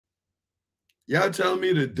Y'all telling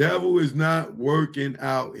me the devil is not working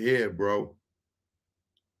out here, bro.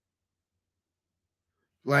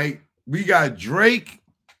 Like, we got Drake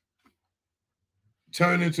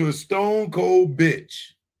turned into a stone cold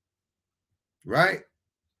bitch, right?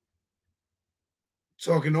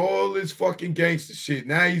 Talking all this fucking gangster shit.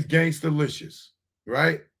 Now he's gangsterlicious,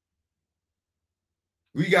 right?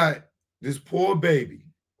 We got this poor baby,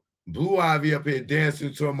 Blue Ivy, up here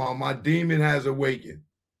dancing to him. My demon has awakened.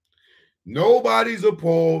 Nobody's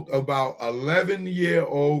appalled about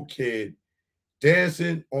 11-year-old kid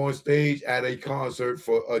dancing on stage at a concert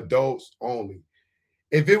for adults only.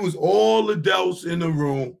 If it was all adults in the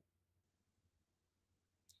room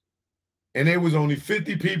and there was only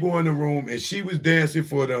 50 people in the room and she was dancing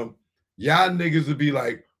for them, y'all niggas would be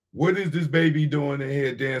like, what is this baby doing in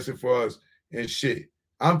here dancing for us and shit?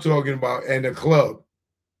 I'm talking about in the club.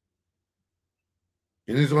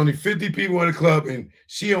 And there's only 50 people in the club and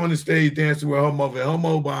she on the stage dancing with her mother and her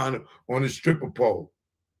mobile on the stripper pole.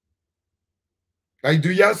 Like,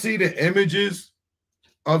 do y'all see the images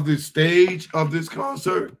of the stage of this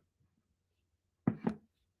concert?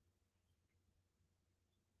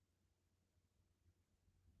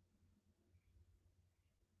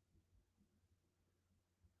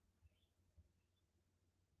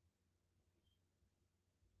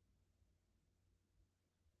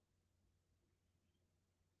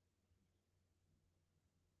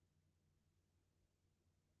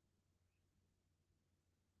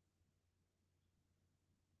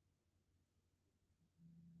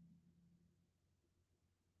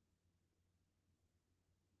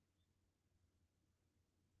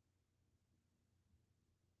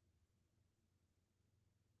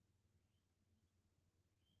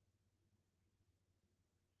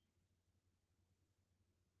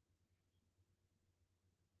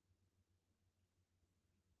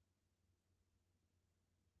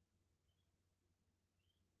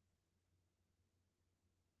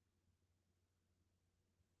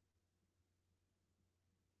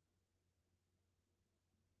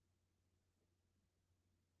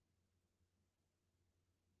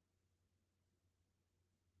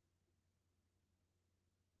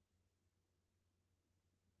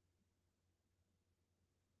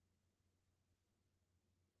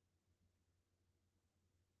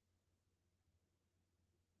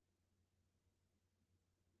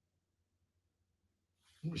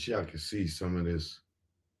 I wish y'all could see some of this,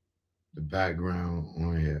 the background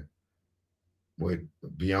on here with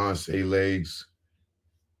Beyonce legs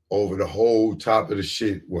over the whole top of the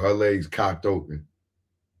shit with her legs cocked open.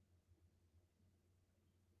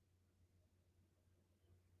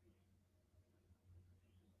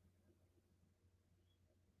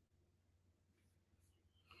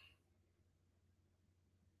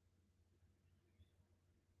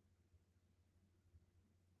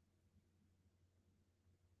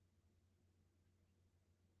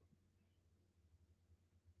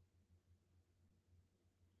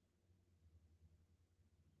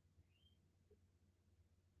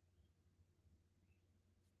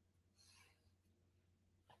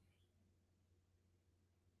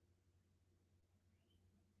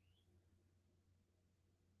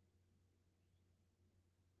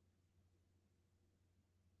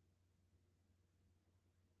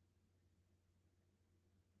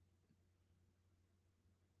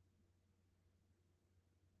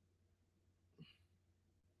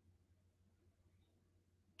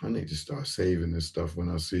 I need to start saving this stuff when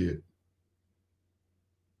I see it.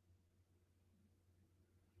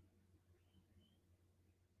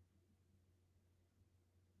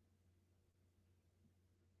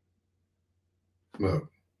 Look.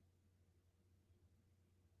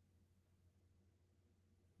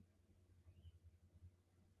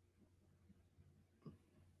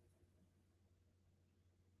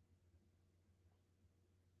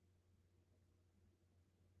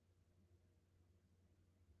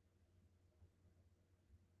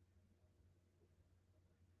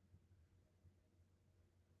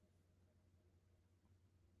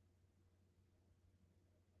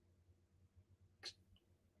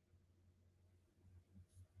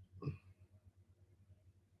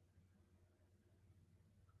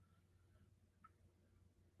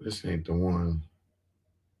 This ain't the one.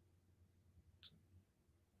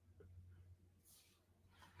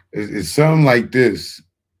 It's something like this,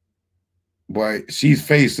 but she's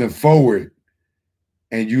facing forward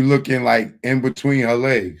and you looking like in between her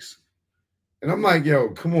legs. And I'm like, yo,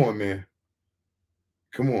 come on, man.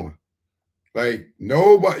 Come on. Like,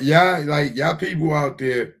 nobody, y'all people out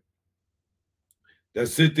there that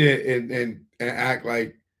sit there and act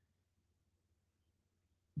like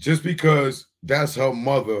just because that's her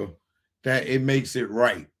mother, that it makes it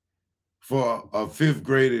right. for a fifth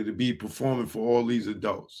grader to be performing for all these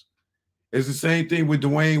adults. It's the same thing with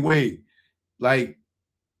Dwayne Wade, like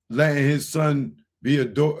letting his son be a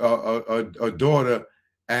daughter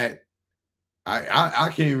at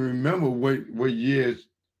I can't remember what years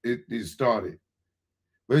it started.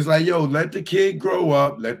 But it's like, yo, let the kid grow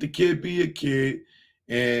up, let the kid be a kid,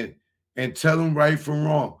 and tell him right from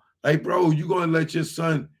wrong. Like, bro, you gonna let your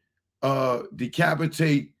son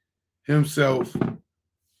decapitate himself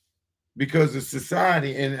because of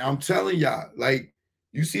society? And I'm telling y'all, like,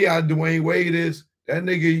 you see how Dwayne Wade is? That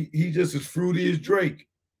nigga, he just as fruity as Drake.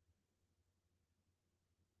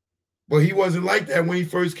 But he wasn't like that when he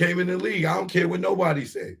first came in the league. I don't care what nobody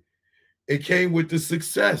said. It came with the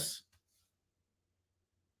success.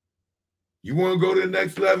 You want to go to the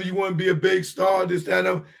next level? You want to be a big star? This,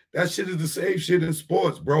 that shit is the same shit in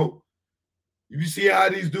sports, bro. You see how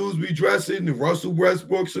these dudes be dressing, the Russell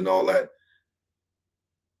Westbrooks and all that?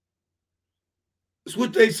 It's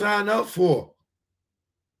what they sign up for.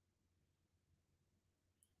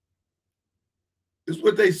 It's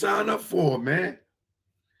what they sign up for, man.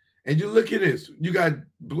 And you look at this. You got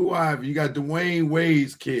Blue Ivy. You got Dwayne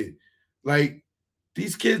Wade's kid. Like,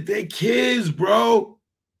 these kids, they kids, bro.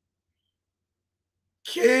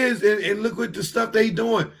 Kids. And look what the stuff they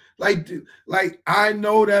doing. Like I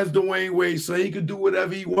know that's Dwayne Wade's son. He could do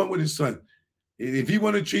whatever he want with his son. If he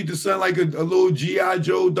want to treat the son like a little G.I.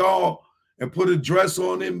 Joe doll and put a dress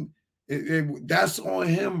on him, that's on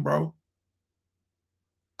him, bro.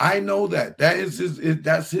 I know that. That's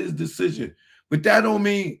his decision. But that don't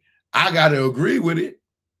mean I got to agree with it.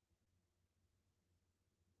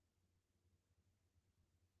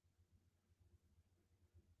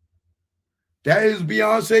 That is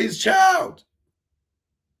Beyonce's child.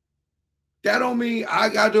 That don't mean I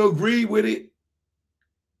got to agree with it.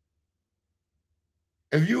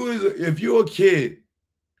 If you're a kid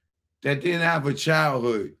that didn't have a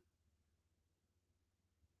childhood,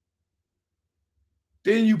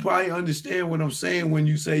 then you probably understand what I'm saying when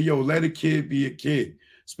you say, yo, let a kid be a kid.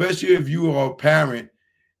 Especially if you are a parent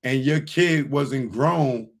and your kid wasn't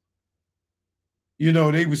grown. You know,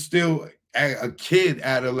 they were still a kid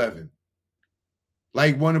at 11.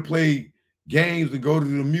 Like, want to play games and go to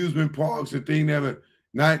the amusement parks and things never,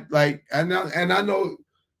 not like, and I know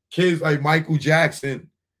kids like Michael Jackson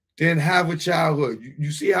didn't have a childhood.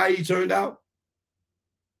 You see how he turned out?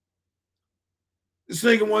 This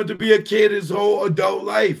nigga wanted to be a kid his whole adult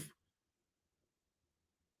life.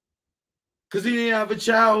 Because he didn't have a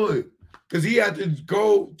childhood. Because he had to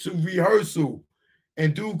go to rehearsal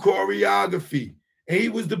and do choreography. And he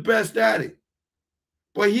was the best at it.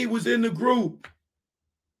 But he was in the group.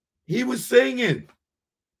 He was singing.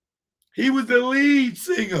 He was the lead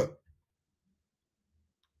singer.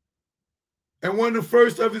 And one of the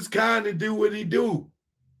first of his kind to do what he do.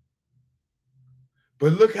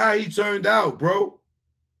 But look how he turned out, bro.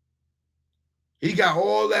 He got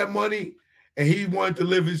all that money and he wanted to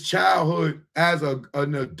live his childhood as an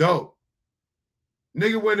adult.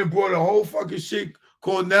 Nigga went and brought a whole fucking shit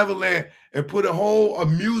called Neverland and put a whole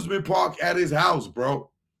amusement park at his house, bro.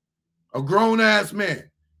 A grown-ass man.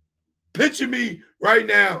 Picture me right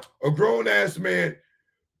now, a grown-ass man,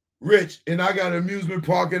 rich, and I got an amusement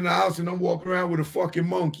park in the house and I'm walking around with a fucking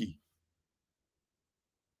monkey.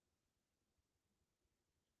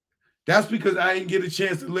 That's because I didn't get a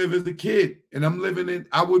chance to live as a kid. And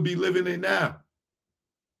I would be living it now.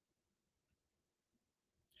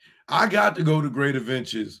 I got to go to Great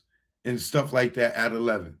Adventures and stuff like that at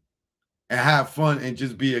 11 and have fun and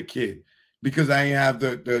just be a kid because I ain't have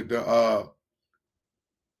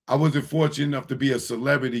I wasn't fortunate enough to be a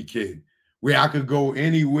celebrity kid where I could go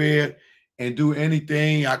anywhere and do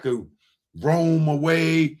anything. I could roam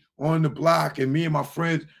away on the block, and me and my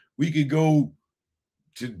friends, we could go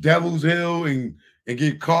to Devil's Hill and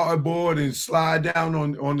get cardboard and slide down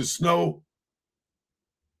on the snow.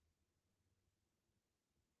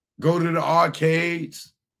 Go to the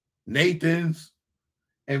arcades, Nathan's,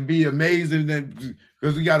 and be amazing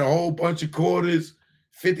because we got a whole bunch of quarters,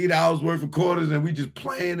 $50 worth of quarters, and we just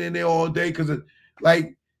playing in there all day because of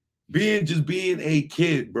like being a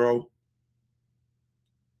kid, bro.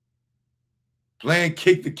 Playing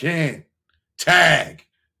kick the can, tag.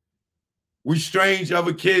 We strange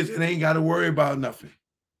other kids and ain't got to worry about nothing.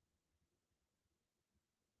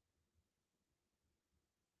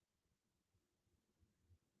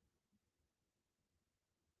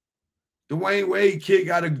 Dwayne Wade kid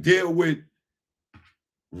got to deal with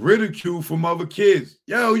ridicule from other kids.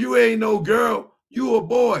 Yo, you ain't no girl. You a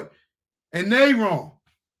boy. And they wrong.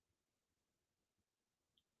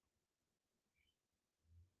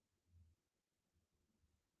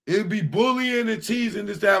 It'd be bullying and teasing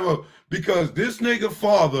this to have a, because this nigga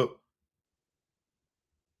father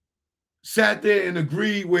sat there and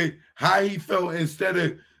agreed with how he felt instead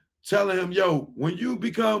of telling him, yo, when you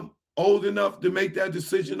become old enough to make that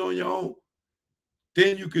decision on your own,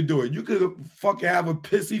 then you could do it. You could fucking have a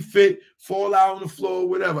pissy fit, fall out on the floor,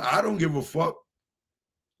 whatever. I don't give a fuck.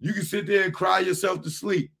 You can sit there and cry yourself to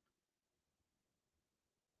sleep.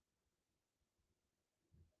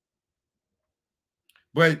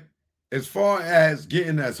 But as far as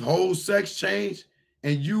getting that whole sex change,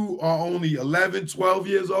 and you are only 11, 12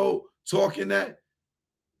 years old talking that,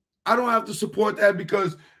 I don't have to support that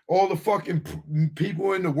because all the fucking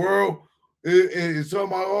people in the world is talking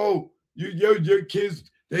about, oh, your kids,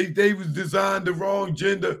 they was designed the wrong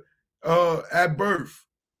gender at birth.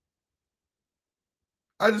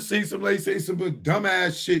 I just seen some lady say some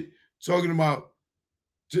dumbass shit talking about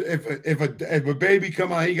if a baby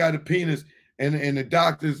come out, he got a penis, and the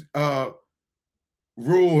doctors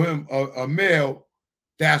rule him a male,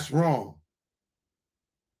 that's wrong.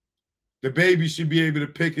 The baby should be able to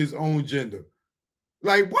pick his own gender.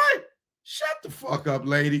 Like what? Shut the fuck up,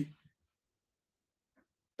 lady.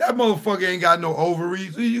 That motherfucker ain't got no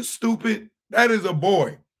ovaries. Are you stupid? That is a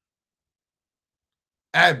boy.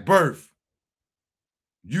 At birth.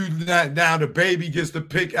 You now the baby gets to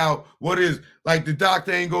pick out what is, like the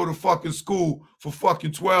doctor ain't go to fucking school for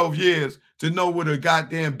fucking 12 years to know what a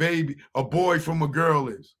goddamn baby, a boy from a girl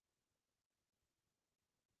is.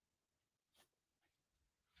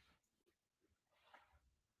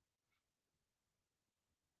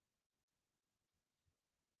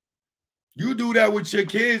 You do that with your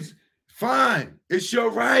kids, fine. It's your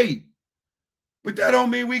right. But that don't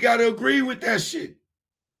mean we gotta agree with that shit.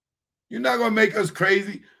 You're not gonna make us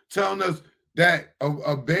crazy telling us that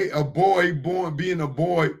a boy born being a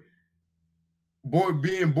boy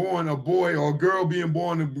being born a boy, or a girl being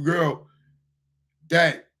born a girl,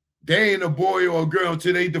 that they ain't a boy or a girl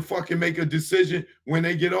until they to fucking make a decision when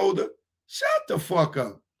they get older. Shut the fuck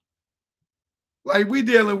up. Like we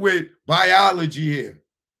dealing with biology here.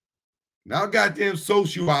 Now goddamn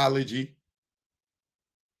sociology.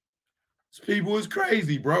 These people is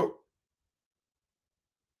crazy, bro.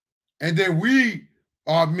 And then we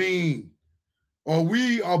are mean, or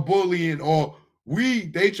we are bullying, or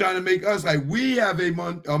they trying to make us like we have a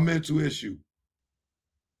mental issue.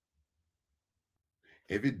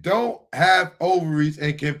 If it don't have ovaries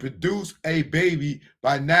and can produce a baby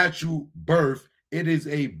by natural birth, it is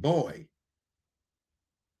a boy.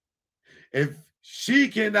 If she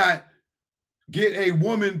cannot get a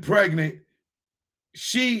woman pregnant,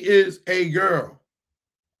 she is a girl.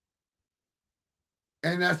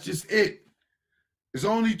 And that's just it. There's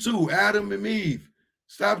only two, Adam and Eve.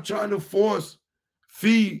 Stop trying to force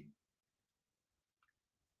feed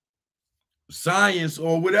science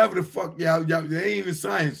or whatever the fuck y'all they ain't even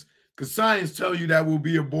science, because science tell you that will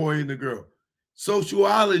be a boy and a girl.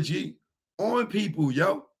 Sociology on people,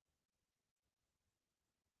 yo.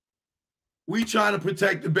 We trying to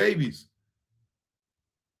protect the babies.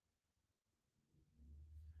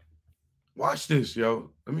 Watch this, yo.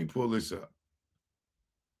 Let me pull this up.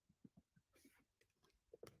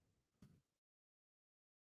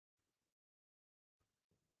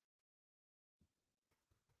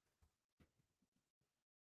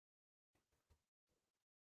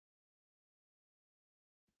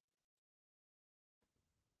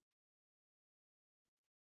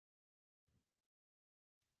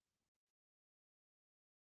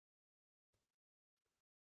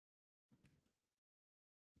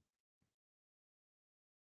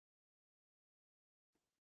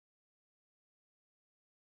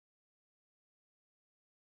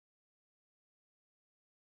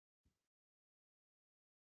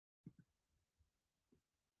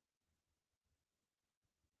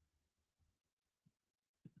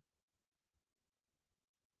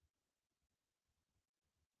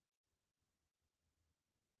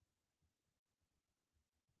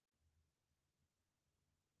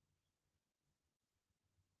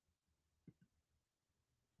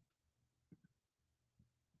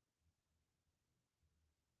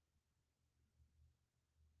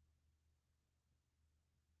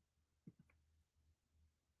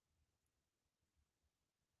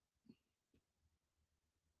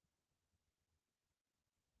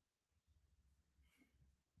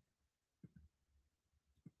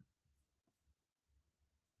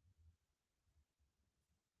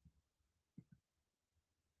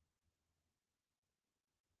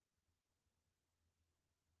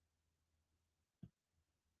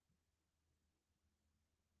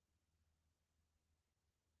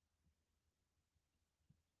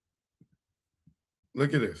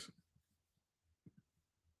 Look at this.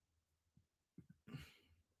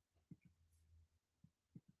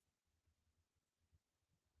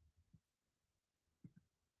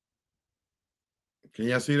 Can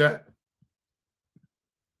y'all see that?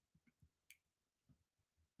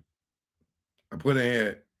 I put it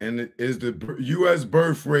here, and is the U.S.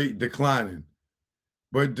 birth rate declining?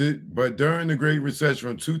 But during the Great Recession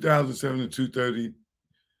from 2007 to 2030,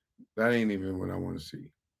 that ain't even what I want to see,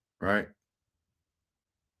 right?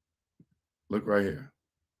 Look right here,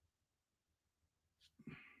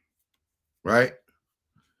 right?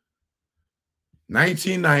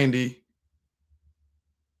 1990,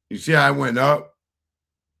 you see how it went up,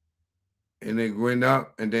 and it went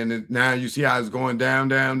up, and then now you see how it's going down,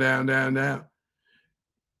 down, down, down, down.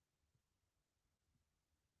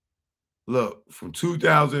 Look, from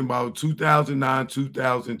 2000, about 2009,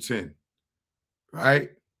 2010, right?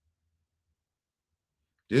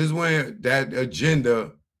 This is when that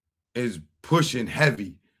agenda is pushing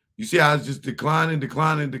heavy. You see how it's just declining,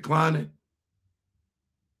 declining, declining?